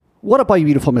What up, all you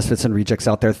beautiful Misfits and Rejects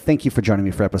out there? Thank you for joining me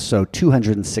for episode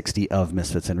 260 of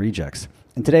Misfits and Rejects.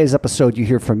 In today's episode, you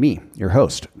hear from me, your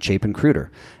host, Chapin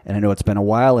Cruder. And I know it's been a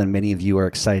while, and many of you are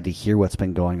excited to hear what's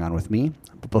been going on with me.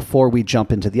 But before we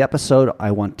jump into the episode, I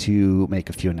want to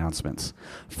make a few announcements.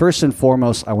 First and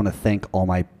foremost, I want to thank all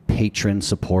my patron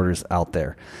supporters out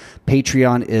there.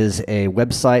 Patreon is a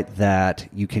website that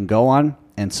you can go on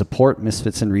and support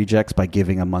Misfits and Rejects by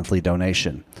giving a monthly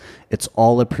donation. It's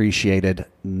all appreciated.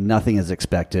 Nothing is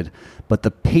expected. But the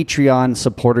Patreon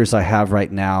supporters I have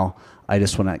right now, I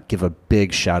just want to give a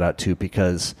big shout out to,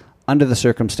 because under the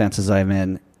circumstances I'm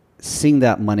in, seeing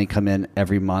that money come in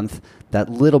every month, that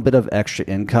little bit of extra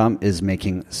income is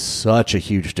making such a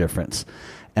huge difference.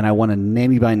 And I want to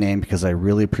name you by name because I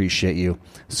really appreciate you.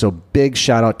 So big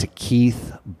shout out to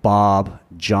Keith, Bob,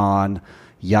 John,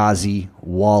 Yazi,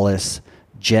 Wallace,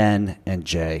 Jen, and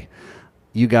Jay.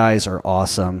 You guys are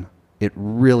awesome. It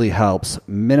really helps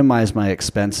minimize my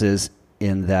expenses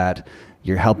in that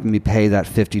you're helping me pay that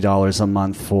 $50 a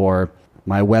month for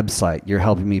my website. You're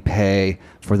helping me pay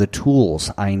for the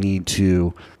tools I need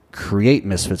to create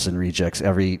Misfits and Rejects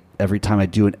every time I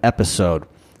do an episode.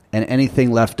 And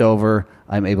anything left over,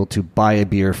 I'm able to buy a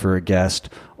beer for a guest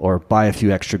or buy a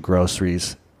few extra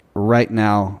groceries. Right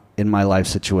now, in my life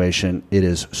situation, it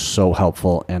is so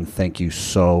helpful, and thank you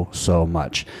so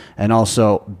much. And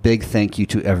also, big thank you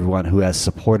to everyone who has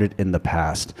supported in the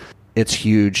past. It's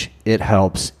huge. It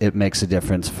helps. It makes a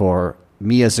difference for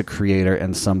me as a creator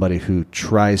and somebody who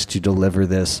tries to deliver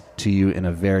this to you in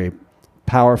a very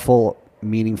powerful,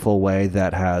 meaningful way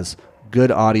that has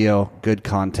good audio, good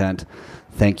content.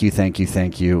 Thank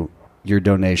you. Your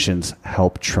donations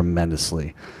help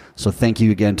tremendously. So thank you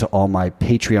again to all my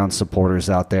Patreon supporters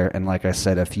out there. And like I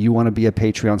said, if you want to be a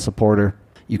Patreon supporter,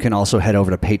 you can also head over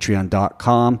to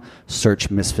patreon.com, search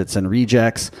Misfits and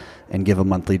Rejects, and give a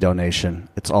monthly donation.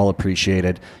 It's all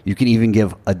appreciated. You can even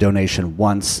give a donation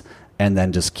once and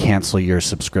then just cancel your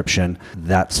subscription.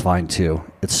 That's fine too.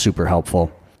 It's super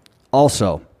helpful.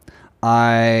 Also,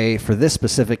 I, for this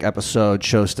specific episode,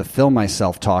 chose to film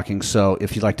myself talking. So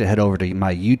if you'd like to head over to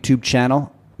my YouTube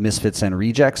channel, Misfits and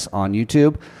Rejects on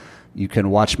YouTube, you can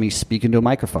watch me speak into a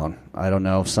microphone. I don't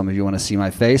know if some of you want to see my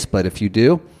face, but if you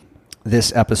do,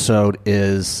 this episode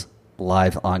is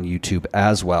live on YouTube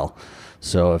as well.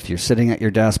 So if you're sitting at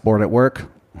your desk bored at work,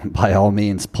 by all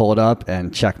means, pull it up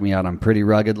and check me out. I'm pretty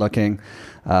rugged looking,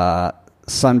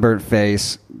 sunburnt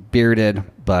face, bearded,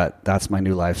 but that's my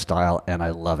new lifestyle, and I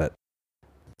love it.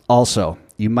 Also,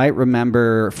 you might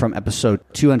remember from episode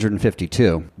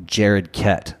 252, Jared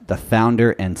Kett, the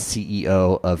founder and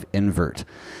CEO of Invert.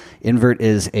 Invert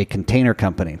is a container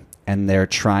company, and they're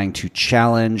trying to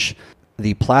challenge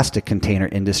the plastic container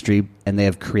industry, and they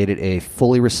have created a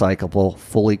fully recyclable,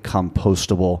 fully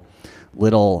compostable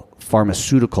little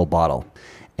pharmaceutical bottle.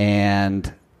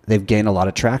 And they've gained a lot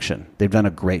of traction. They've done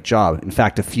a great job. In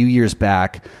fact, a few years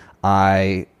back,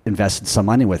 I invested some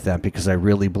money with them because I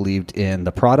really believed in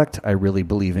the product. I really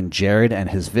believe in Jared and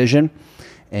his vision.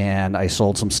 And I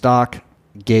sold some stock,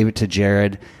 gave it to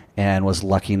Jared, and was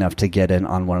lucky enough to get in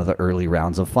on one of the early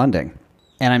rounds of funding.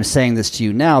 And I'm saying this to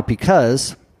you now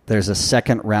because there's a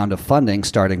second round of funding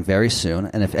starting very soon.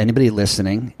 And if anybody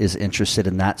listening is interested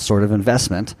in that sort of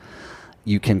investment,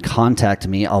 you can contact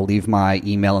me. I'll leave my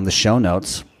email in the show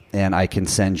notes, and I can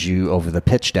send you over the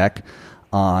pitch deck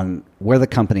on where the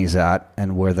company's at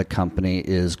and where the company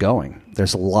is going.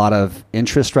 There's a lot of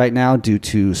interest right now due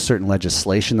to certain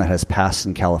legislation that has passed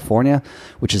in California,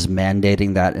 which is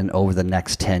mandating that in over the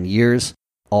next 10 years,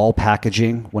 all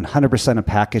packaging, 100% of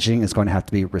packaging is going to have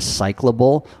to be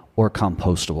recyclable or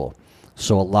compostable.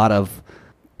 So a lot of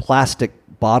plastic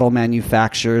bottle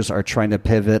manufacturers are trying to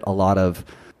pivot. A lot of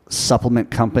supplement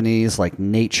companies like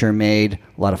Nature Made,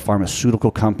 a lot of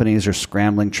pharmaceutical companies are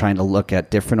scrambling, trying to look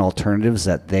at different alternatives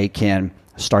that they can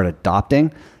start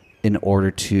adopting in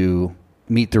order to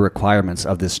meet the requirements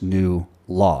of this new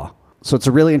law. So it's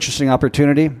a really interesting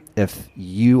opportunity. If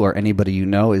you or anybody you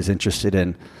know is interested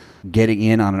in getting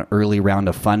in on an early round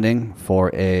of funding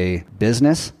for a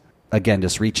business, again,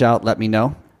 just reach out, let me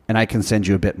know, and I can send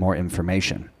you a bit more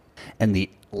information. And the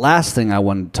last thing I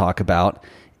wanted to talk about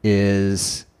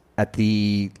is at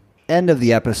the end of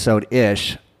the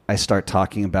episode-ish, I start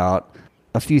talking about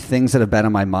a few things that have been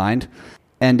on my mind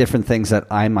and different things that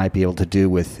I might be able to do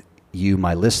with you,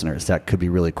 my listeners, that could be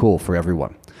really cool for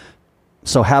everyone.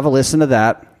 So have a listen to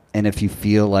that, and if you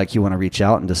feel like you want to reach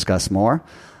out and discuss more,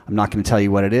 I'm not going to tell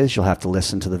you what it is. You'll have to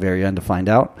listen to the very end to find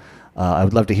out. I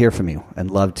would love to hear from you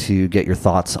and love to get your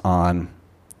thoughts on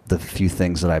the few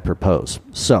things that I propose.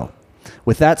 So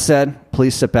With that said,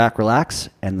 please sit back, relax,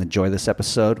 and enjoy this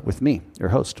episode with me, your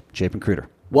host, Chapin Cruder.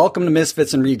 Welcome to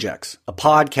Misfits and Rejects, a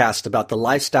podcast about the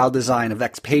lifestyle design of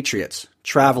expatriates,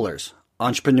 travelers,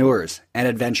 entrepreneurs, and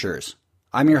adventurers.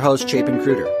 I'm your host, Chapin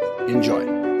Kruder. Enjoy.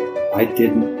 I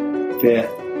didn't fit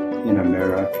in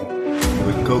America.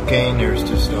 With cocaine, there's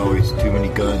just always too many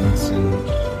guns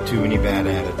and too many bad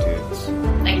attitudes.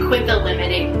 I quit the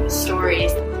limiting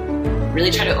stories. Really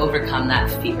try to overcome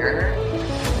that fear.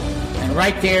 And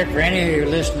right there, for any of your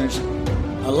listeners,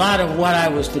 a lot of what I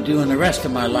was to do in the rest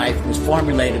of my life was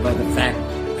formulated by the fact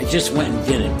I just went and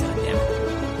did it.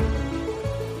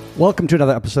 Welcome to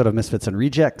another episode of Misfits and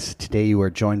Rejects. Today you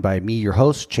are joined by me, your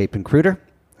host, Chapin Kruder.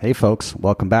 Hey folks,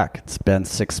 welcome back. It's been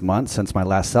 6 months since my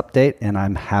last update, and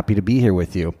I'm happy to be here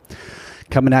with you.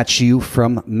 Coming at you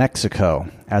from Mexico.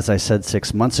 As I said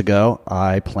 6 months ago,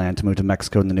 I plan to move to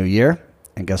Mexico in the new year,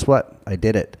 and guess what? I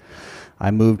did it.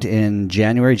 I moved in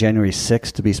January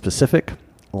 6th to be specific.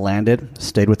 Landed,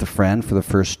 stayed with a friend for the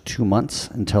first 2 months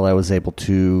until I was able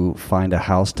to find a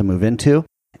house to move into,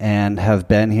 and have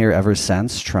been here ever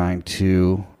since trying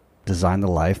to design the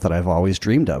life that I've always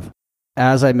dreamed of.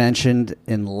 As I mentioned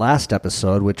in the last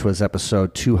episode, which was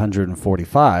episode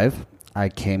 245, I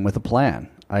came with a plan.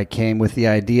 I came with the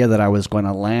idea that I was going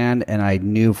to land, and I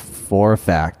knew for a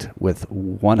fact with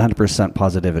 100%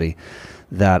 positivity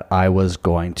that I was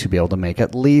going to be able to make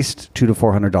at least $200 to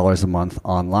 $400 a month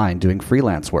online doing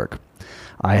freelance work.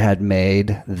 I had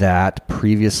made that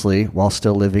previously while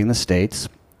still living in the States,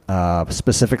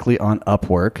 specifically on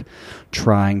Upwork,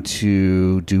 trying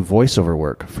to do voiceover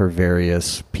work for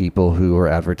various people who are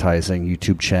advertising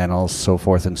YouTube channels, so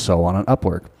forth and so on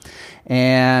Upwork.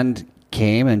 And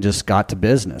came and just got to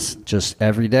business just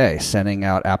every day, sending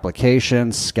out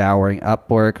applications, scouring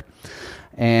Upwork,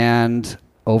 and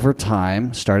over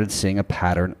time, started seeing a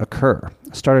pattern occur.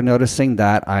 Started noticing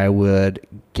that I would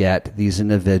get these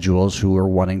individuals who were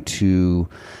wanting to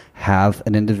have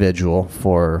an individual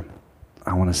for,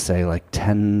 I want to say like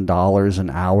 $10 an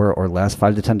hour or less,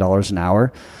 $5 to $10 an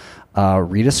hour,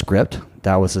 read a script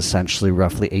that was essentially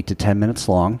roughly 8 to 10 minutes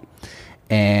long,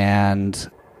 and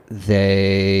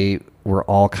they were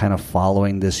all kind of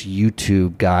following this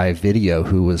YouTube guy video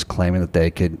who was claiming that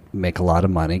they could make a lot of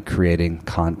money creating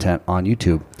content on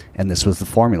YouTube. And this was the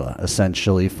formula,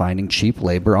 essentially finding cheap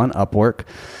labor on Upwork,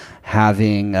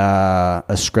 having a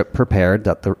script prepared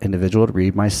that the individual would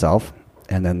read myself,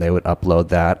 and then they would upload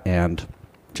that and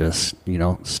just,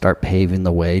 start paving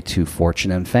the way to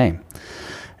fortune and fame.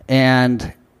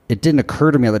 And it didn't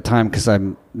occur to me at the time because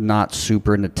I'm not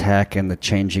super into tech and the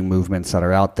changing movements that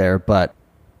are out there, but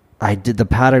the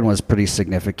pattern was pretty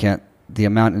significant. The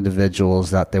amount the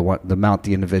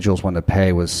individuals wanted to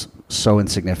pay was so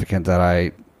insignificant that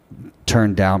I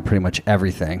turned down pretty much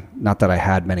everything. Not that I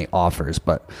had many offers,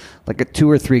 but like 2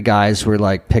 or 3 guys who were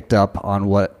like picked up on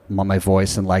my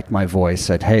voice and liked my voice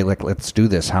said, "Hey, let's do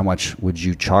this. How much would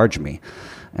you charge me?"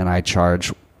 And I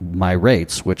charged my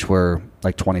rates, which were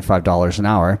like $25 an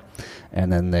hour,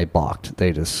 and then they balked.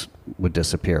 They just would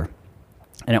disappear.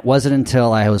 And it wasn't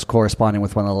until I was corresponding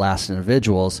with one of the last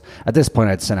individuals. At this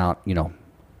point, I'd sent out, a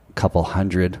couple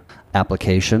hundred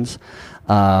applications,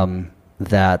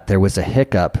 that there was a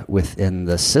hiccup within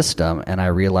the system, and I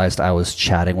realized I was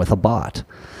chatting with a bot.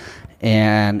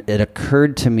 And it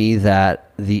occurred to me that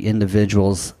the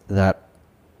individuals that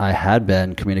I had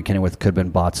been communicating with could have been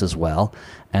bots as well,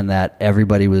 and that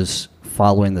everybody was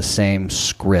following the same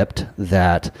script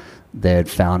that they had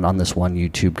found on this one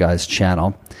YouTube guy's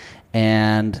channel.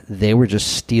 And they were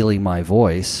just stealing my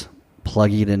voice,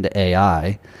 plugging it into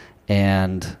AI,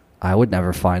 and I would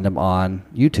never find them on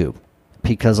YouTube.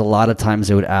 Because a lot of times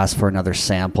they would ask for another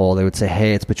sample. They would say,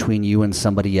 "Hey, it's between you and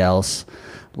somebody else.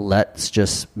 Let's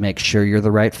just make sure you're the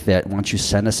right fit. Why don't you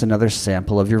send us another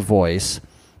sample of your voice?"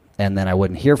 And then I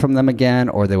wouldn't hear from them again,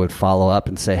 or they would follow up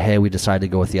and say, "Hey, we decided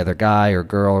to go with the other guy or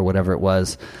girl or whatever it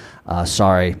was.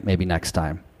 Sorry, maybe next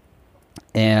time."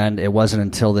 And it wasn't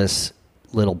until this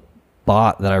little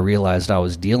bot that I realized I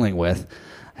was dealing with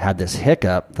had this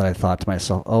hiccup that I thought to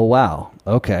myself, "Oh, wow.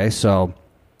 Okay, so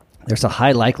there's a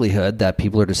high likelihood that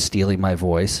people are just stealing my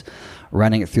voice,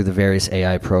 running it through the various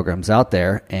AI programs out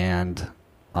there, and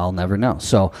I'll never know."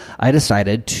 So I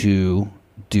decided to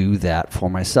do that for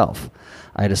myself.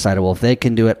 I decided, well, if they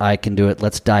can do it, I can do it.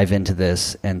 Let's dive into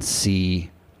this and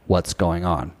see what's going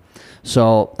on.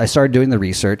 So I started doing the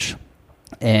research,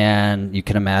 and you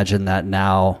can imagine that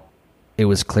now it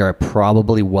was clear I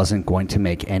probably wasn't going to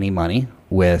make any money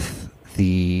with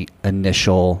the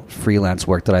initial freelance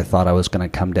work that I thought I was going to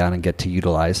come down and get to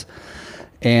utilize.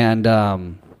 And I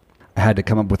had to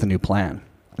come up with a new plan.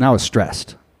 And I was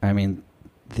stressed. I mean,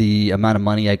 the amount of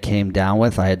money I came down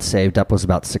with, I had saved up was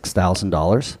about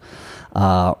 $6,000.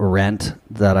 Rent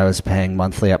that I was paying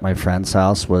monthly at my friend's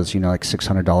house was, like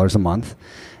 $600 a month.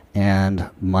 And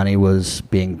money was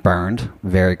being burned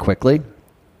very quickly,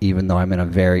 even though I'm in a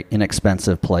very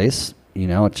inexpensive place.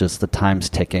 It's just the time's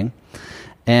ticking.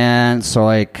 And so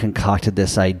I concocted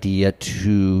this idea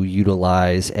to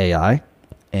utilize AI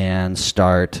and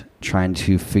start trying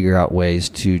to figure out ways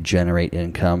to generate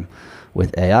income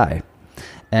with AI.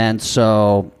 And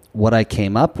so what I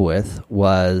came up with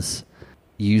was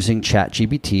using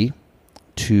ChatGPT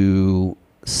to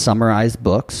summarize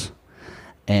books,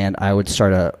 and I would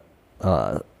start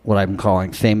a what I'm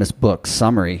calling famous book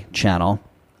summary channel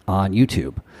on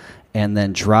YouTube, and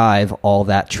then drive all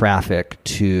that traffic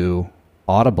to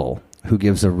Audible, who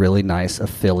gives a really nice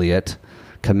affiliate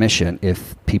commission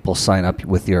if people sign up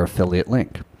with your affiliate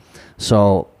link.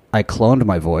 So I cloned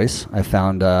my voice. I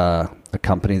found a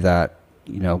company that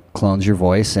clones your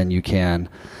voice, and you can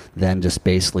then just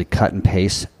basically cut and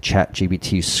paste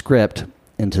ChatGPT script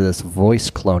into this voice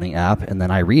cloning app, and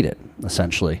then I read it,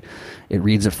 essentially. It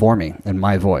reads it for me in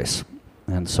my voice.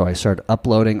 And so I started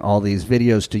uploading all these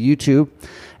videos to YouTube,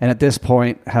 and at this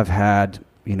point have had,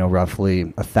 roughly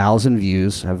 1,000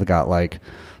 views. I've got like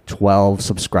 12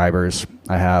 subscribers.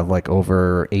 I have like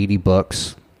over 80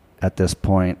 books at this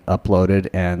point uploaded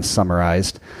and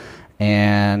summarized,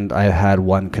 and I had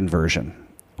one conversion.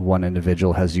 One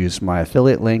individual has used my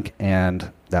affiliate link, and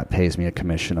that pays me a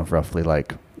commission of roughly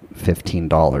like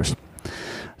 $15.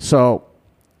 So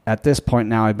at this point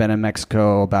now, I've been in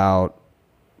Mexico about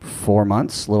 4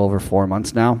 months, a little over 4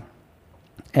 months now,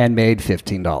 and made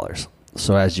 $15.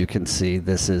 So as you can see,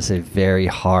 this is a very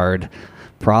hard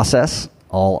process.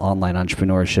 All online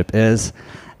entrepreneurship is.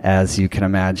 As you can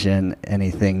imagine,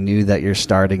 anything new that you're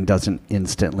starting doesn't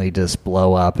instantly just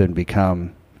blow up and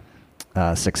become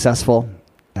successful.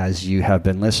 As you have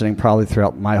been listening probably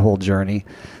throughout my whole journey,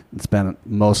 it's been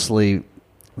mostly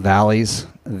valleys,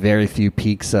 very few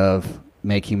peaks of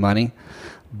making money,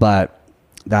 but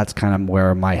that's kind of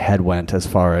where my head went as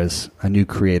far as a new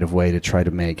creative way to try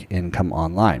to make income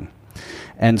online.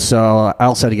 And so I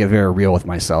also had to get very real with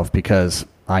myself, because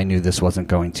I knew this wasn't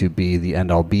going to be the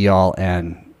end-all be-all,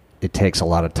 and it takes a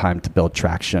lot of time to build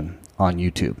traction on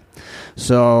YouTube.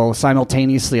 So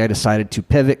simultaneously, I decided to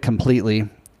pivot completely,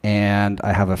 and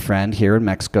I have a friend here in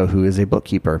Mexico who is a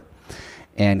bookkeeper,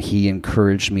 and he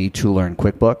encouraged me to learn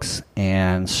QuickBooks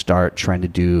and start trying to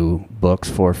do books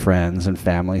for friends and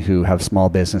family who have small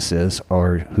businesses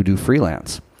or who do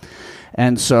freelance.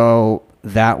 And so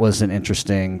that was an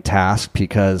interesting task,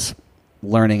 because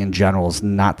learning in general is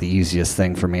not the easiest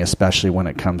thing for me, especially when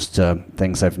it comes to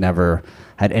things I've never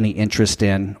had any interest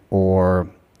in or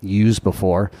used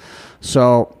before.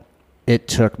 So it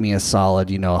took me a solid,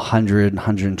 100,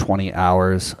 120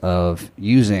 hours of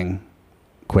using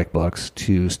QuickBooks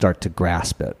to start to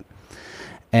grasp it.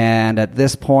 And at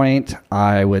this point,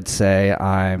 I would say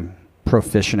I'm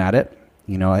proficient at it.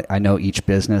 I know each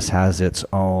business has its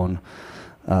own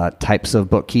types of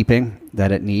bookkeeping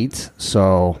that it needs.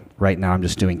 So right now I'm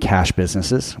just doing cash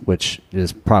businesses, which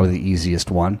is probably the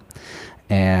easiest one,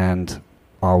 and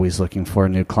always looking for a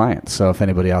new client. So if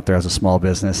anybody out there has a small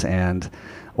business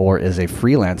or is a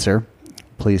freelancer,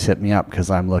 please hit me up, because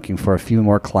I'm looking for a few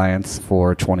more clients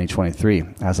for 2023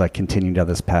 as I continue down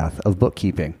this path of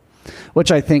bookkeeping,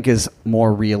 which I think is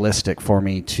more realistic for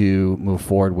me to move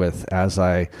forward with as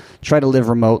I try to live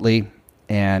remotely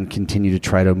and continue to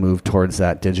try to move towards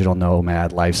that digital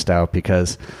nomad lifestyle,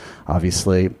 because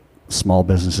obviously small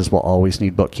businesses will always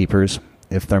need bookkeepers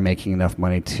if they're making enough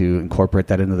money to incorporate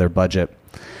that into their budget.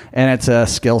 And it's a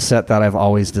skill set that I've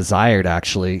always desired,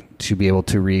 actually, to be able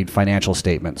to read financial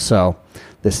statements. So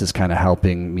this is kind of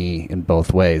helping me in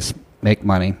both ways, make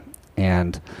money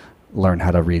and learn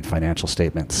how to read financial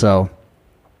statements. So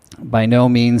by no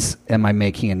means am I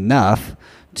making enough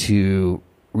to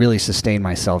really sustain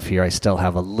myself here. I still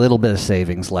have a little bit of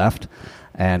savings left,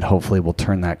 and hopefully we'll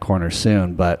turn that corner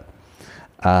soon. But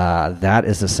that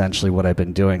is essentially what I've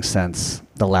been doing since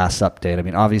the last update. I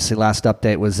mean, obviously last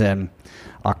update was in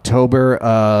October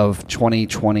of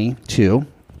 2022,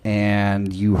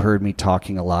 and you heard me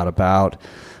talking a lot about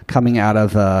coming out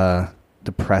of a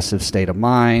depressive state of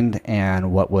mind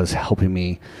and what was helping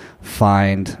me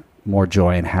find more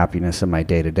joy and happiness in my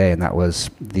day-to-day, and that was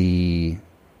the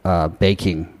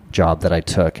baking job that I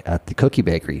took at the cookie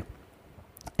bakery.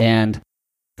 And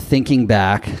thinking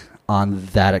back on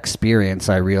that experience,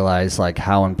 I realized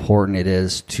how important it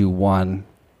is to, one,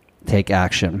 take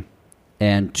action,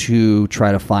 and two,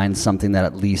 try to find something that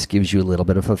at least gives you a little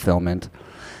bit of fulfillment.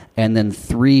 And then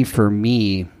three, for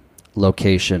me,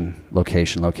 location.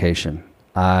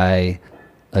 I,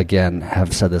 again,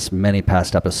 have said this many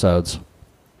past episodes.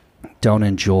 don't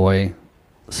enjoy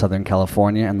Southern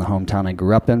California and the hometown I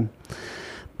grew up in,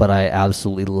 but I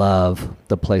absolutely love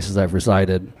the places I've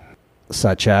resided,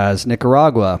 such as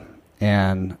Nicaragua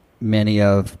and many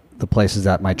of the places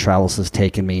that my travels has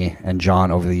taken me and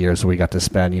John over the years, where we got to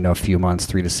spend, a few months,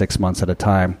 3 to 6 months at a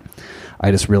time. I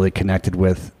just really connected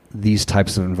with these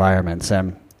types of environments.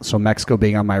 And so Mexico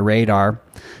being on my radar,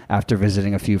 after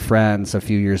visiting a few friends a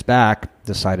few years back,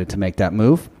 decided to make that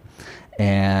move.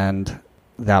 And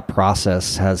that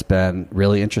process has been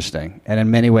really interesting. And in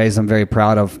many ways, I'm very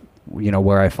proud of,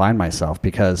 where I find myself,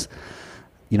 because,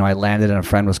 I landed and a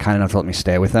friend was kind enough to let me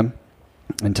stay with him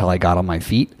until I got on my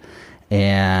feet.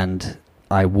 And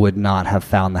I would not have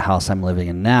found the house I'm living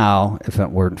in now if it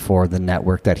weren't for the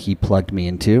network that he plugged me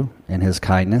into and his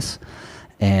kindness,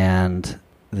 and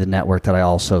the network that I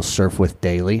also surf with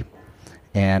daily.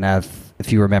 And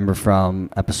if you remember from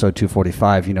episode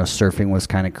 245, surfing was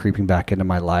kind of creeping back into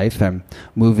my life, and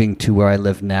moving to where I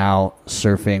live now,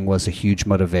 surfing was a huge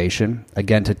motivation,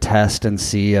 again, to test and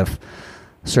see if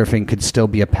surfing could still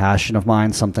be a passion of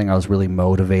mine, something I was really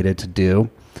motivated to do,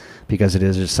 because it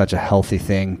is just such a healthy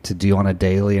thing to do on a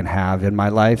daily and have in my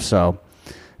life. So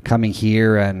coming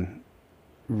here and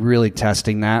really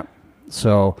testing that.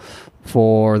 So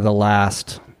for the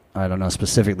last, I don't know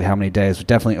specifically how many days, but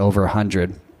definitely over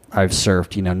 100, I've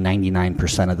surfed,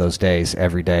 99% of those days,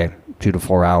 every day, 2 to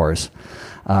 4 hours.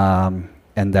 And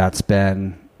that's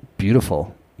been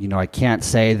beautiful. I can't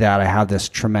say that I have this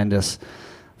tremendous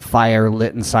fire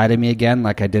lit inside of me again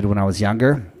like I did when I was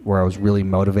younger, where I was really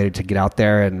motivated to get out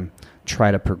there and try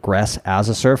to progress as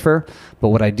a surfer. But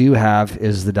what I do have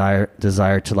is the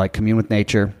desire to commune with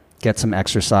nature, get some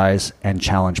exercise, and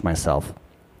challenge myself.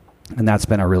 And that's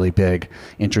been a really big,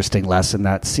 interesting lesson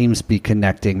that seems to be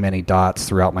connecting many dots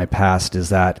throughout my past, is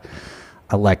that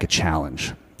I like a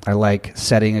challenge. I like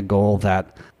setting a goal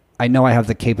that I know I have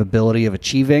the capability of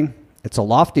achieving. It's a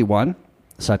lofty one,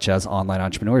 such as online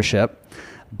entrepreneurship,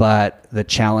 but the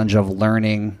challenge of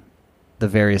learning the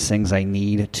various things I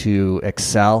need to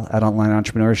excel at online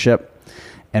entrepreneurship.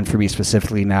 And for me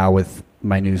specifically now, with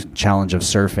my new challenge of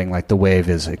surfing, the wave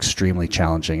is extremely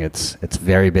challenging. It's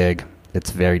very big,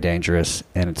 it's very dangerous,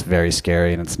 and it's very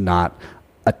scary, and it's not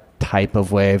a type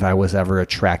of wave I was ever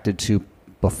attracted to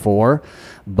before,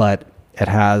 but it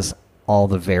has all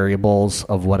the variables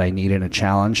of what I need in a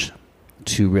challenge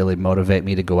to really motivate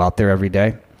me to go out there every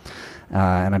day.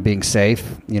 And I'm being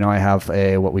safe. I have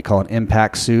what we call an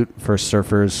impact suit for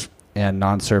surfers and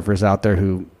non-surfers out there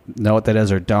who know what that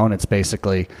is or don't. It's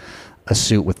basically a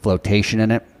suit with flotation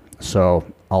in it. So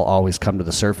I'll always come to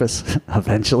the surface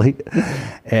eventually.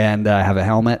 And I have a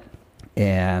helmet.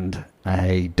 And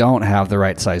I don't have the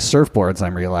right size surfboards,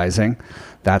 I'm realizing.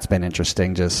 That's been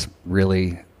interesting, just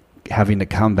really having to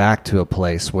come back to a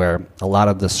place where a lot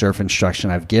of the surf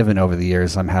instruction I've given over the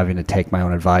years, I'm having to take my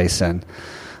own advice and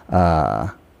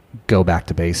go back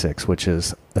to basics, which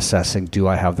is assessing, do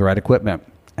I have the right equipment?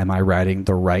 Am I riding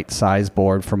the right size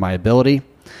board for my ability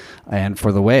and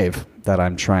for the wave that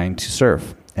I'm trying to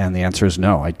surf? And the answer is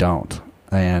no, I don't.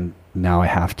 And now I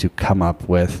have to come up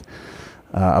with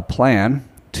a plan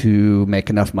to make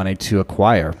enough money to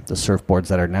acquire the surfboards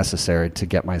that are necessary to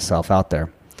get myself out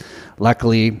there.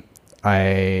 Luckily,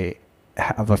 I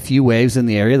have a few waves in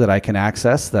the area that I can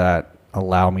access that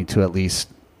allow me to at least,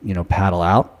 paddle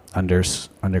out under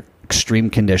extreme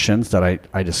conditions that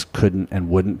I just couldn't and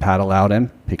wouldn't paddle out in,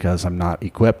 because I'm not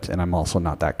equipped and I'm also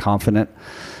not that confident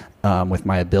with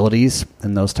my abilities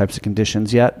in those types of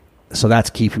conditions yet. So that's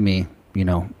keeping me,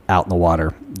 out in the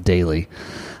water daily.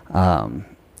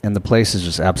 And the place is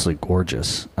just absolutely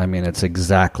gorgeous. I mean, it's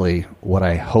exactly what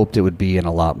I hoped it would be and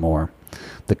a lot more.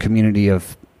 The community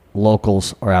of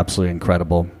locals are absolutely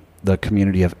incredible. The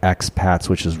community of expats,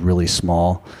 which is really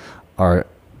small, are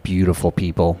beautiful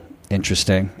people.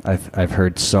 Interesting. I've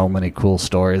heard so many cool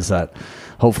stories that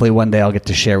hopefully one day I'll get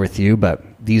to share with you, but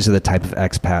these are the type of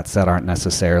expats that aren't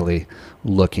necessarily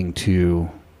looking to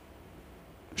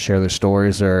share their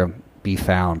stories or be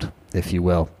found, if you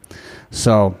will.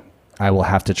 So I will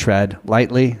have to tread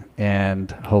lightly,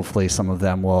 and hopefully some of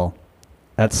them will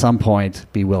at some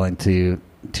point be willing to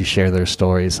share their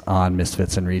stories on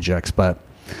Misfits and Rejects. But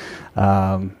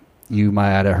you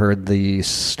might have heard the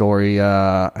story,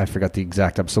 I forgot the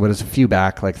exact episode, but it's a few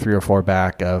back, like 3 or 4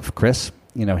 back, of Chris.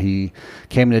 He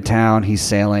came into town, he's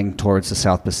sailing towards the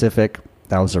South Pacific.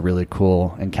 That was a really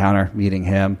cool encounter, meeting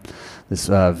him. This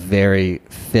very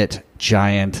fit,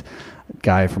 giant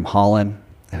guy from Holland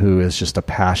who is just a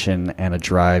passion and a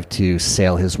drive to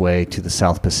sail his way to the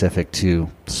South Pacific to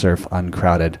surf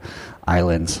uncrowded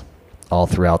islands all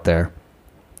throughout there.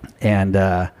 And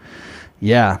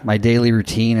yeah, my daily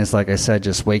routine is, like I said,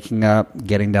 just waking up,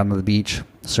 getting down to the beach,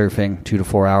 surfing 2 to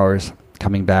 4 hours,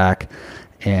 coming back,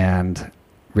 and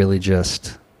really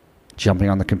just jumping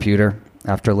on the computer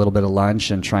after a little bit of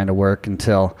lunch and trying to work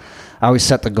until I always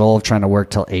set the goal of trying to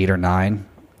work till 8 or 9.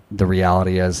 The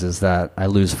reality is that I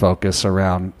lose focus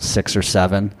around 6 or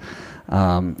 7.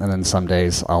 And then some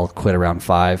days I'll quit around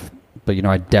 5. But,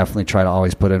 I definitely try to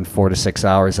always put in 4 to 6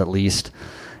 hours at least,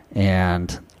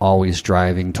 and always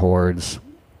driving towards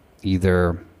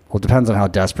either, well, it depends on how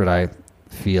desperate I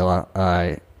feel,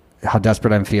 how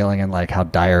desperate I'm feeling, and like how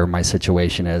dire my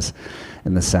situation is,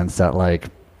 in the sense that like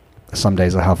some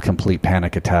days I have complete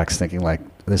panic attacks thinking like,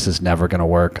 this is never going to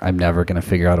work. I'm never going to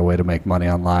figure out a way to make money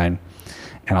online.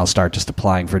 And I'll start just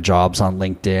applying for jobs on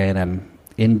LinkedIn and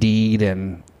Indeed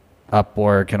and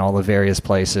Upwork and all the various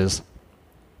places.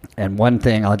 And one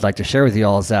thing I'd like to share with you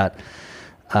all is that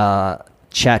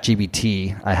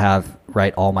ChatGPT, I have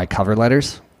write all my cover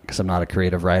letters because I'm not a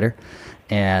creative writer.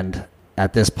 And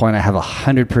at this point, I have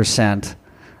 100%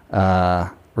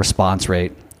 response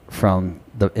rate from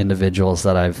the individuals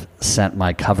that I've sent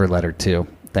my cover letter to,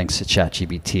 thanks to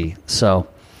ChatGPT. So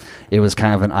it was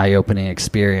kind of an eye-opening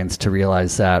experience to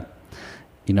realize that,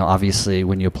 obviously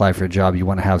when you apply for a job, you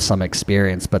want to have some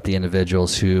experience, but the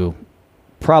individuals who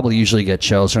probably usually get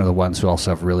chosen are the ones who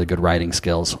also have really good writing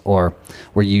skills, or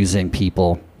were using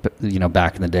people,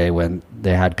 back in the day when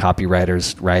they had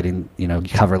copywriters writing,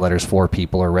 cover letters for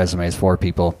people or resumes for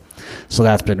people. So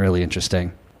that's been really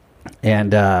interesting.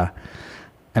 And,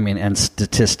 and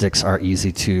statistics are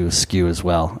easy to skew as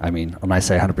well. I mean, when I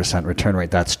say 100% return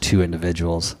rate, that's 2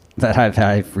 individuals that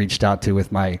I've reached out to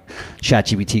with my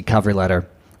ChatGPT cover letter.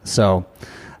 So,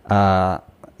 I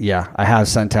have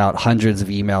sent out hundreds of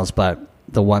emails, but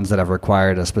the ones that have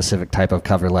required a specific type of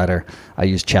cover letter, I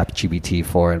used ChatGPT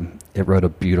for, and it wrote a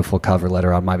beautiful cover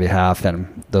letter on my behalf,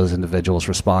 and those individuals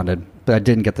responded, but I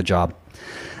didn't get the job.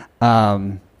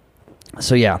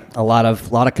 So yeah, a lot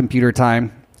of computer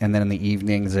time, and then in the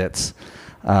evenings it's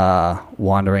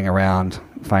wandering around,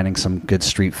 finding some good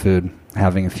street food,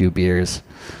 having a few beers,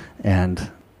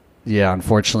 and yeah,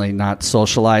 unfortunately not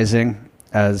socializing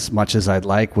as much as I'd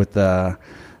like with the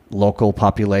local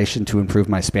population to improve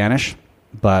my Spanish.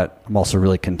 But I'm also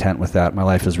really content with that. My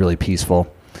life is really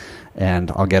peaceful,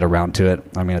 and I'll get around to it.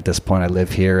 I mean, at this point, I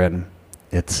live here, and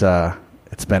it's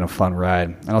been a fun ride.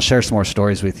 And I'll share some more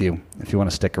stories with you if you want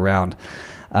to stick around.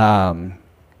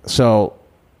 So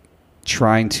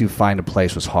trying to find a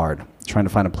place was hard. Trying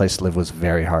to find a place to live was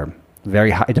very hard.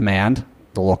 Very high demand.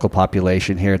 The local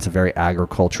population here, it's a very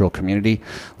agricultural community.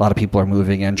 A lot of people are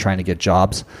moving in, trying to get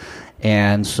jobs.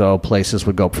 And so places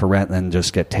would go up for rent and then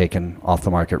just get taken off the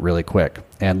market really quick.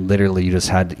 And literally you just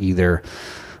had to either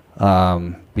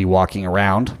be walking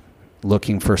around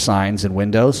looking for signs in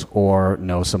windows or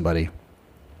know somebody.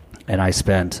 And I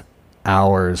spent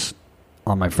hours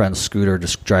on my friend's scooter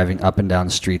just driving up and down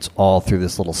the streets all through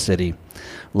this little city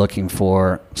looking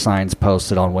for signs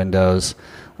posted on windows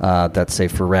that say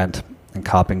for rent, and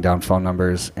copying down phone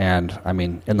numbers. And I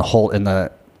mean, in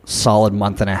the solid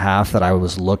month and a half that I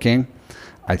was looking,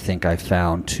 I think I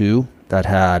found 2 that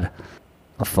had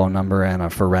a phone number and a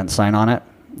for rent sign on it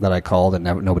that I called, and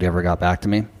nobody ever got back to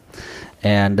me.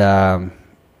 And I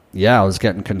was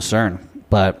getting concerned,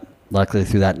 but luckily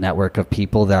through that network of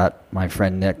people that my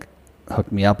friend Nick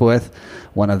hooked me up with,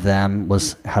 one of them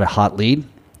had a hot lead,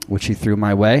 which he threw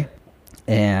my way,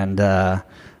 and I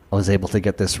was able to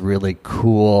get this really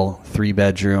cool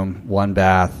 3-bedroom,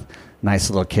 1-bath, nice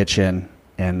little kitchen,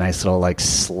 and nice little like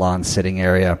salon sitting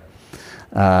area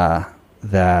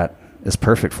that is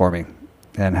perfect for me,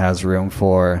 and has room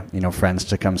for friends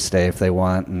to come stay if they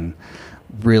want, and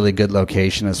really good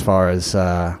location as far as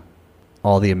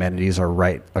all the amenities are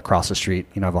right across the street.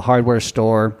 I have a hardware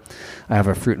store, I have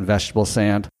a fruit and vegetable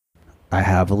stand, I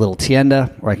have a little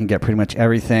tienda where I can get pretty much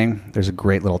everything. There's a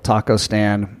great little taco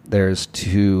stand. There's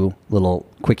 2 little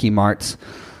quickie marts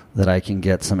that I can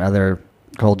get some other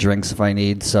cold drinks if I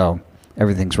need. So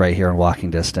everything's right here in walking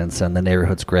distance, and the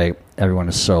neighborhood's great. Everyone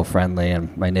is so friendly,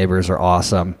 and my neighbors are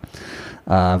awesome.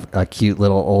 A cute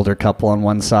little older couple on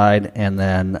one side, and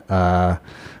then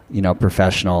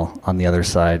professional on the other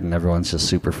side, and everyone's just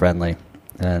super friendly,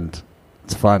 and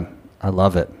it's fun. I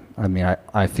love it. I mean,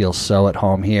 I feel so at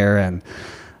home here and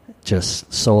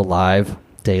just so alive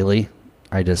daily.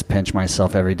 I just pinch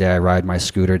myself every day. I ride my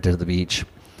scooter to the beach,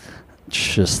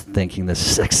 just thinking this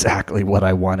is exactly what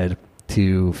I wanted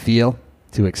to feel,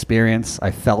 to experience. I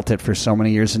felt it for so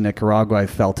many years in Nicaragua. I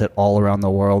felt it all around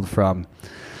the world, from,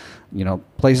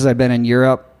 places I've been in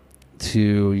Europe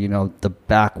to, the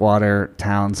backwater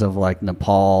towns of like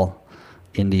Nepal,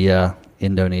 India,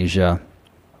 Indonesia.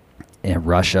 in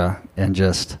Russia, and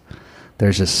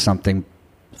there's just something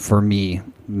for me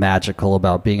magical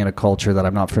about being in a culture that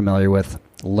I'm not familiar with,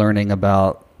 learning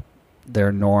about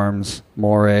their norms,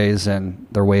 mores, and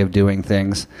their way of doing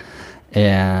things.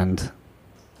 And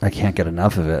I can't get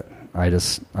enough of it.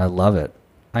 I love it.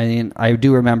 I mean, I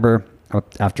do remember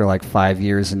after like 5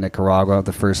 years in Nicaragua,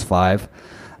 the first 5,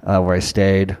 where I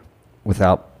stayed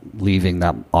without leaving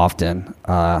that often,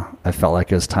 I felt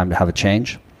like it was time to have a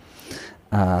change.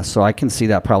 So I can see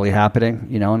that probably happening,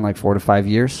 in like 4 to 5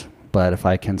 years. But if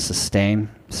I can sustain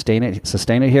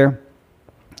it here,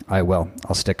 I will.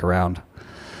 I'll stick around.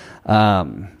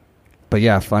 But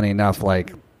yeah, funny enough,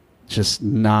 like just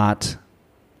not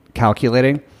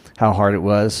calculating how hard it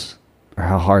was or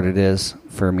how hard it is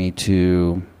for me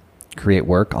to create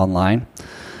work online.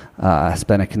 It's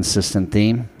been a consistent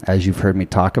theme, as you've heard me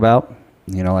talk about.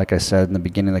 Like I said in the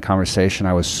beginning of the conversation,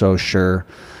 I was so sure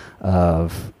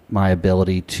of my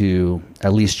ability to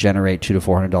at least generate $200 to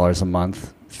 $400 a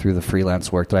month through the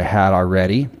freelance work that I had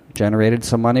already generated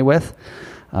some money with.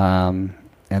 And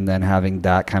then having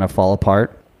that kind of fall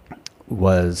apart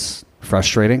was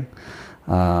frustrating.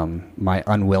 My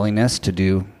unwillingness to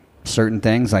do certain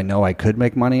things I know I could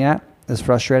make money at is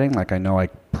frustrating. Like I know I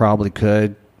probably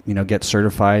could, get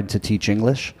certified to teach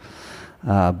English.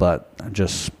 But I'm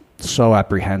just so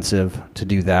apprehensive to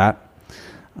do that.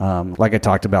 Like I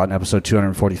talked about in episode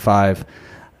 245,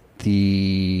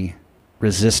 the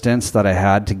resistance that I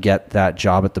had to get that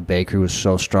job at the bakery was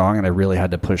so strong, and I really had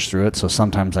to push through it. So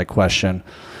sometimes I question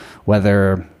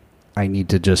whether I need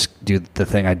to just do the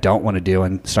thing I don't want to do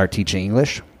and start teaching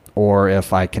English, or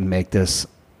if I can make this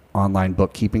online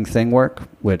bookkeeping thing work,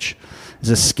 which is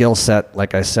a skill set,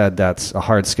 like I said, that's a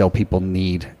hard skill people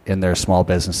need in their small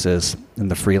businesses in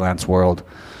the freelance world.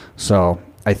 So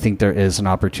I think there is an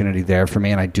opportunity there for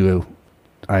me, and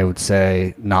I would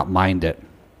say not mind it.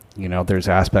 There's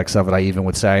aspects of it I even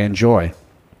would say I enjoy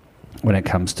when it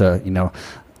comes to,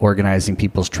 organizing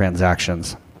people's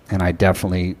transactions. And I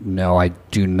definitely know I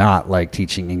do not like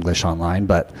teaching English online,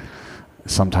 but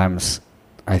sometimes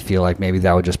I feel like maybe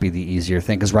that would just be the easier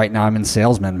thing. Because right now I'm in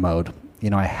salesman mode.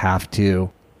 I have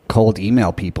to cold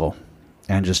email people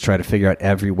and just try to figure out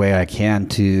every way I can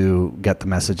to get the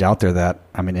message out there that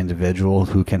I'm an individual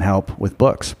who can help with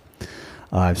books.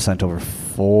 I've sent over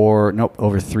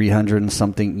 300 and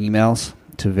something emails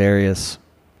to various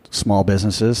small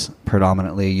businesses,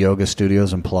 predominantly yoga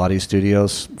studios and Pilates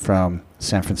studios from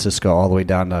San Francisco all the way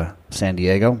down to San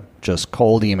Diego. Just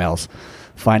cold emails,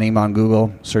 finding them on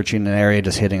Google, searching an area,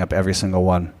 just hitting up every single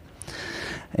one.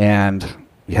 And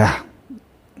yeah,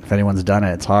 if anyone's done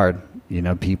it, it's hard.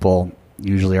 People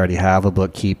usually already have a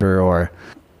bookkeeper, or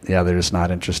they're just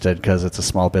not interested because it's a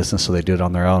small business, so they do it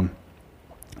on their own.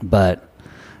 But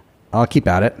I'll keep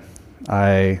at it.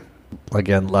 I,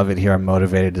 again, love it here. I'm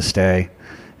motivated to stay.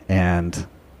 And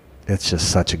it's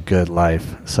just such a good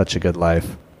life. Such a good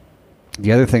life.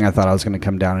 The other thing I thought I was going to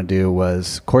come down and do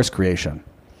was course creation.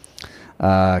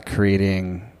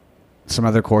 Creating some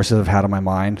other courses I've had on my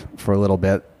mind for a little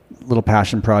bit. Little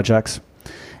passion projects.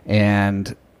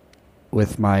 And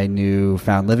with my new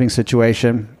found living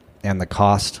situation and the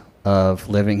cost of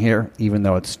living here, even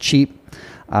though it's cheap,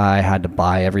 I had to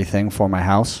buy everything for my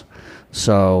house.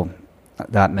 So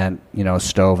that meant, a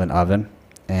stove and oven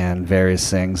and various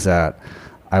things that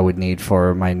I would need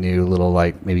for my new little,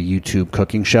 maybe YouTube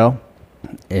cooking show.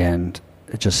 And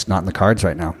it's just not in the cards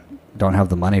right now. Don't have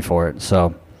the money for it.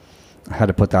 So I had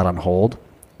to put that on hold.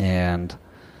 And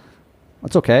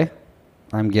that's okay.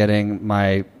 I'm getting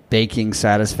my baking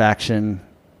satisfaction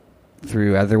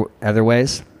through other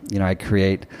ways. I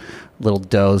create little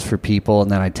doughs for people, and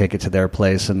then I take it to their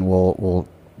place, and we'll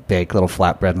bake little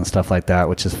flatbread and stuff like that,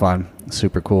 which is fun,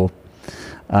 super cool.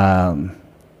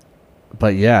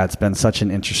 But yeah, it's been such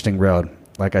an interesting road.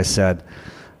 Like I said,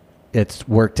 it's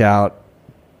worked out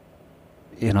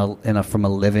from a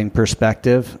living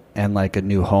perspective and like a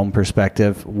new home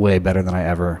perspective way better than I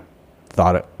ever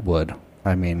thought it would.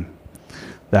 I mean,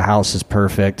 the house is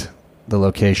perfect, the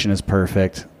location is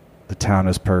perfect, the town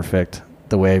is perfect,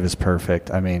 the wave is perfect.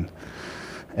 I mean,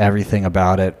 everything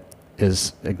about it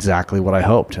is exactly what I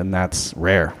hoped, and that's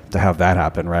rare to have that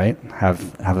happen, right?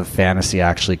 Have a fantasy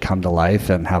actually come to life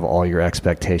and have all your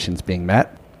expectations being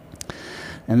met.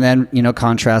 And then,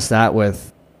 contrast that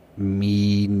with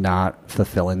me not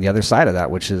fulfilling the other side of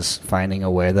that, which is finding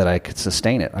a way that I could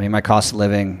sustain it. I mean, my cost of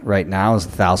living right now is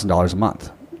 $1,000 a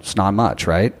month. It's not much,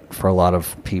 right? For a lot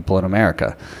of people in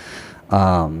America.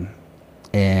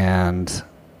 And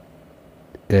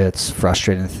it's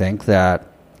frustrating to think that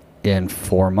in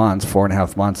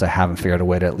 4.5 months, I haven't figured out a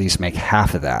way to at least make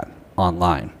half of that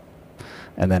online.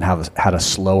 and then had a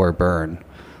slower burn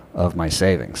of my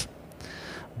savings.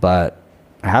 But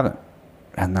I haven't,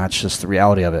 and that's just the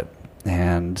reality of it.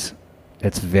 And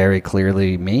it's very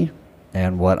clearly me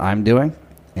and what I'm doing,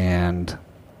 and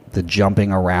the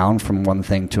jumping around from one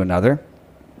thing to another,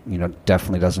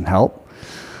 definitely doesn't help.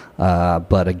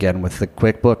 But again, with the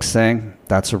QuickBooks thing,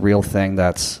 that's a real thing.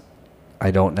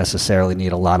 I don't necessarily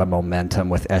need a lot of momentum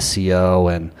with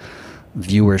SEO and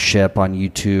viewership on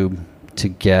YouTube to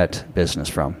get business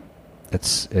from.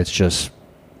 It's just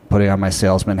putting on my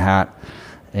salesman hat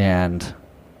and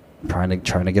trying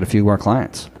to get a few more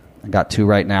clients. I got 2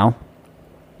 right now,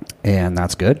 and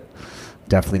that's good.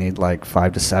 Definitely need like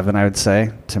 5 to 7, I would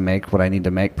say, to make what I need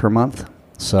to make per month.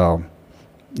 So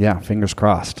yeah, fingers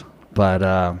crossed. But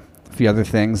a few other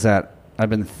things that I've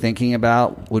been thinking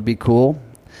about would be cool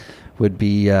would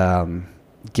be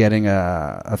getting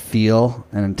a feel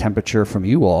and a temperature from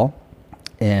you all,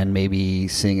 and maybe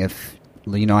seeing if,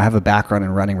 I have a background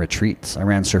in running retreats. I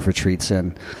ran surf retreats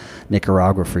in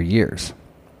Nicaragua for years,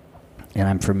 and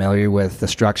I'm familiar with the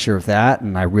structure of that,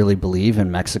 and I really believe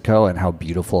in Mexico and how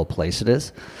beautiful a place it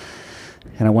is.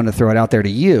 And I wanted to throw it out there to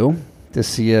you to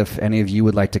see if any of you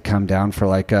would like to come down for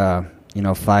like a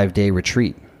 5-day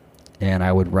retreat, and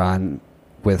I would run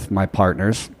with my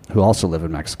partners who also live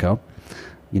in Mexico,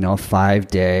 a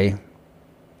 5-day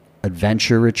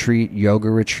adventure retreat, yoga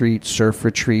retreat, surf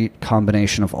retreat,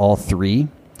 combination of all 3,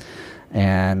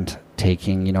 and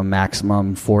taking,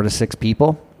 maximum 4 to 6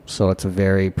 people. So it's a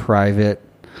very private,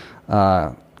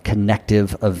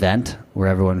 connective event where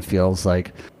everyone feels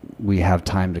like we have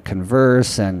time to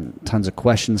converse, and tons of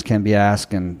questions can be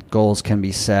asked, and goals can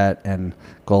be set, and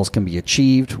goals can be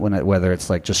achieved, whether it's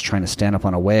like just trying to stand up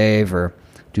on a wave or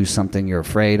do something you're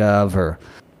afraid of, or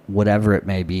whatever it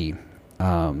may be.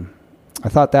 I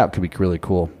thought that could be really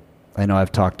cool. I know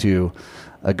I've talked to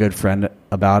a good friend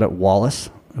about it,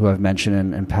 Wallace, who I've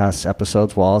mentioned in past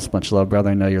episodes. Wallace, much love, brother.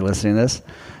 I know you're listening to this.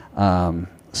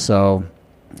 So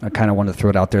I kind of want to throw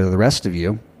it out there to the rest of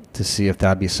you to see if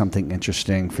that'd be something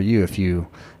interesting for you. If you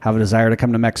have a desire to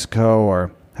come to Mexico,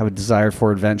 or have a desire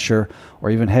for adventure, or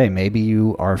even, hey, maybe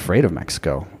you are afraid of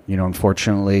Mexico.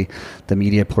 Unfortunately, the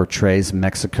media portrays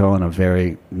Mexico in a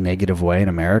very negative way in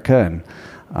America, and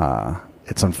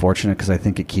it's unfortunate because I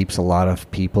think it keeps a lot of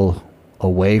people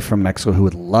away from Mexico who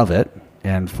would love it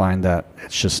and find that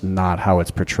it's just not how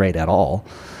it's portrayed at all.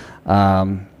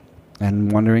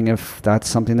 And wondering if that's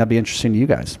something that'd be interesting to you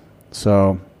guys.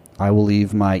 So I will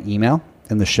leave my email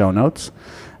in the show notes,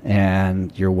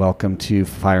 and you're welcome to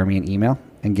fire me an email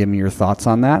and give me your thoughts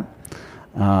on that.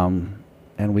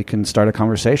 And we can start a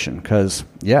conversation, because,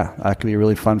 that could be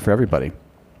really fun for everybody.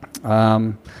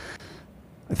 I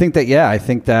think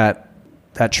that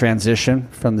transition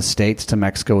from the States to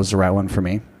Mexico was the right one for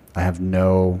me. I have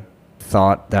no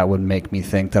thought that would make me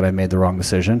think that I made the wrong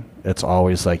decision. It's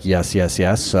always like, yes, yes,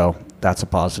 yes. So that's a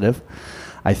positive.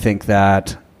 I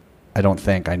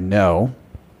know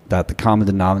that the common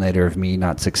denominator of me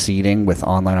not succeeding with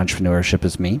online entrepreneurship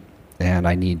is me. And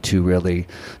I need to really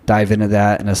dive into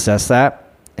that and assess that.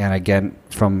 And again,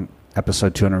 from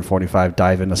episode 245,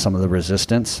 dive into some of the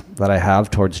resistance that I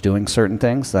have towards doing certain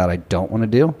things that I don't want to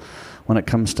do when it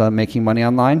comes to making money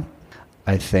online.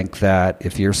 I think that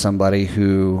if you're somebody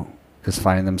who is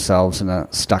finding themselves in a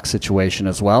stuck situation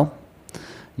as well,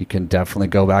 you can definitely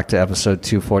go back to episode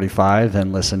 245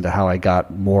 and listen to how I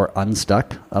got more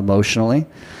unstuck emotionally.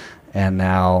 And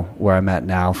now, where I'm at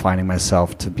now, finding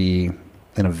myself to be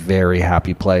in a very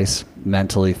happy place,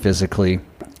 mentally, physically,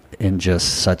 in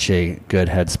just such a good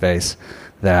headspace,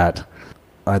 that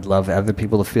I'd love other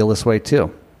people to feel this way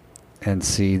too, and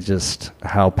see just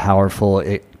how powerful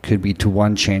it could be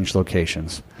to change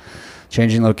locations.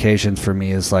 Changing locations for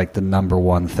me is like the number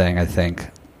one thing, I think,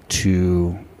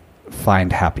 to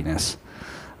find happiness.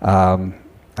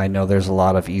 I know there's a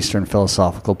lot of Eastern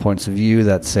philosophical points of view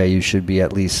that say you should be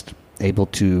at least able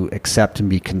to accept and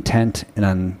be content in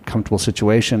uncomfortable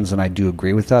situations, and I do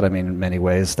agree with that. I mean, in many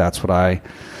ways, that's what I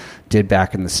did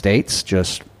back in the States,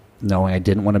 just knowing I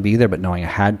didn't want to be there, but knowing I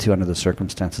had to under the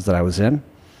circumstances that I was in.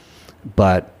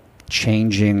 But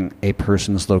changing a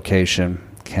person's location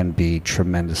can be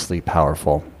tremendously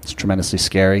powerful. It's tremendously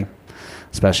scary,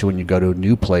 especially when you go to a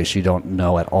new place you don't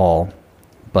know at all,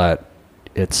 but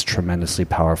it's tremendously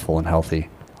powerful and healthy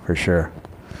for sure.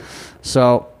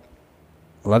 So,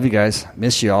 love you guys.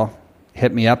 Miss y'all.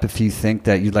 Hit me up if you think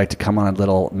that you'd like to come on a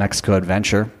little Mexico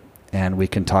adventure, and we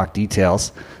can talk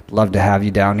details. Love to have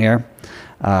you down here.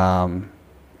 My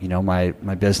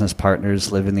business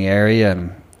partners live in the area,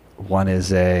 and one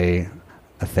is a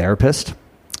therapist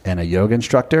and a yoga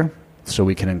instructor, so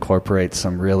we can incorporate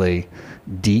some really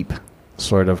deep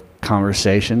sort of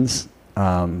conversations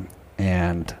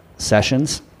and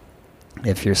sessions,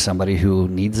 if you're somebody who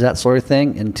needs that sort of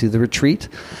thing, into the retreat,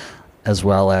 as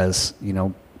well as,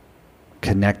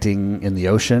 connecting in the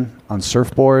ocean on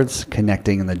surfboards,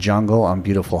 connecting in the jungle on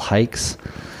beautiful hikes,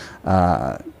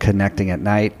 connecting at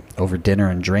night over dinner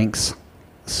and drinks.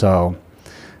 So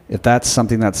if that's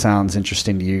something that sounds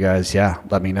interesting to you guys,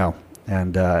 let me know.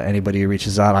 And anybody who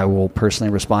reaches out, I will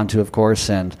personally respond to, of course,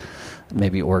 and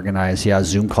maybe organize a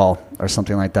Zoom call or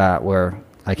something like that where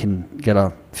I can get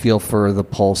a feel for the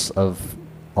pulse of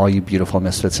all you beautiful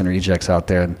misfits and rejects out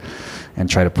there and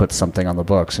try to put something on the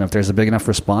books. And if there's a big enough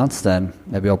response, then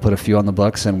maybe I'll put a few on the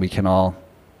books and we can all,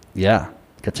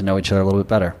 get to know each other a little bit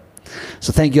better.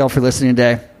 So thank you all for listening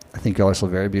today. I think you all are so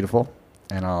very beautiful,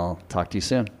 and I'll talk to you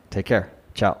soon. Take care.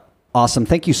 Ciao. Awesome.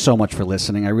 Thank you so much for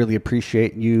listening. I really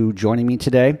appreciate you joining me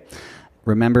today.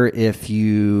 Remember, if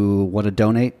you want to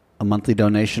donate a monthly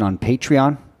donation on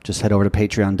Patreon, just head over to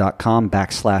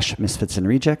patreon.com/Misfits and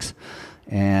Rejects.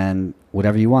 And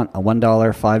whatever you want,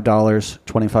 $1, $5,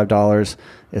 $25,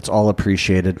 it's all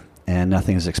appreciated and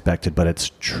nothing is expected, but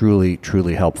it's truly,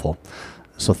 truly helpful.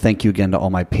 So thank you again to all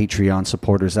my Patreon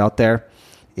supporters out there.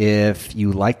 If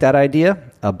you like that idea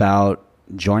about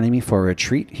joining me for a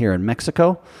retreat here in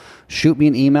Mexico, shoot me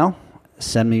an email,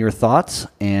 send me your thoughts,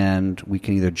 and we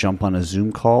can either jump on a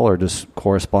Zoom call or just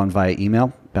correspond via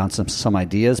email, bounce some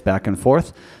ideas back and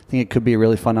forth. I think it could be a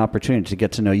really fun opportunity to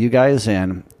get to know you guys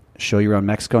and show you around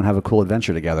Mexico and have a cool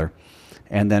adventure together.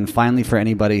 And then finally, for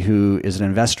anybody who is an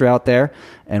investor out there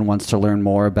and wants to learn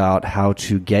more about how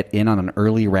to get in on an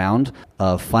early round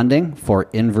of funding for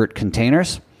Invert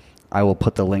Containers, I will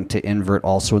put the link to Invert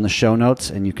also in the show notes,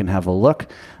 and you can have a look.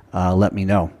 Let me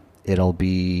know. It'll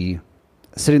be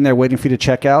sitting there waiting for you to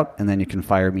check out, and then you can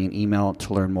fire me an email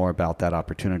to learn more about that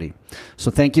opportunity. So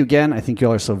thank you again. I think you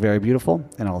all are so very beautiful,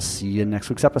 and I'll see you in next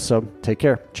week's episode. Take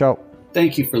care. Ciao.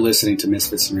 Thank you for listening to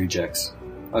Misfits and Rejects.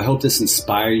 I hope this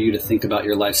inspires you to think about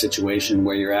your life situation,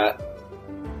 where you're at,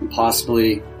 and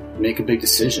possibly make a big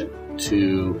decision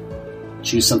to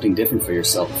choose something different for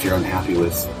yourself if you're unhappy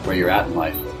with where you're at in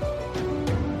life.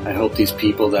 I hope these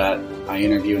people that I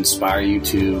interview inspire you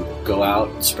to go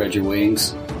out, spread your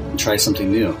wings, and try something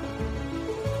new.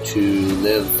 To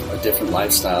live a different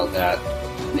lifestyle that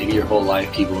maybe your whole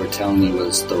life people were telling you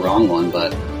was the wrong one,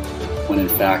 but when in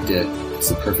fact it's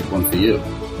the perfect one for you.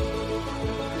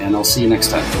 And I'll see you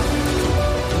next time.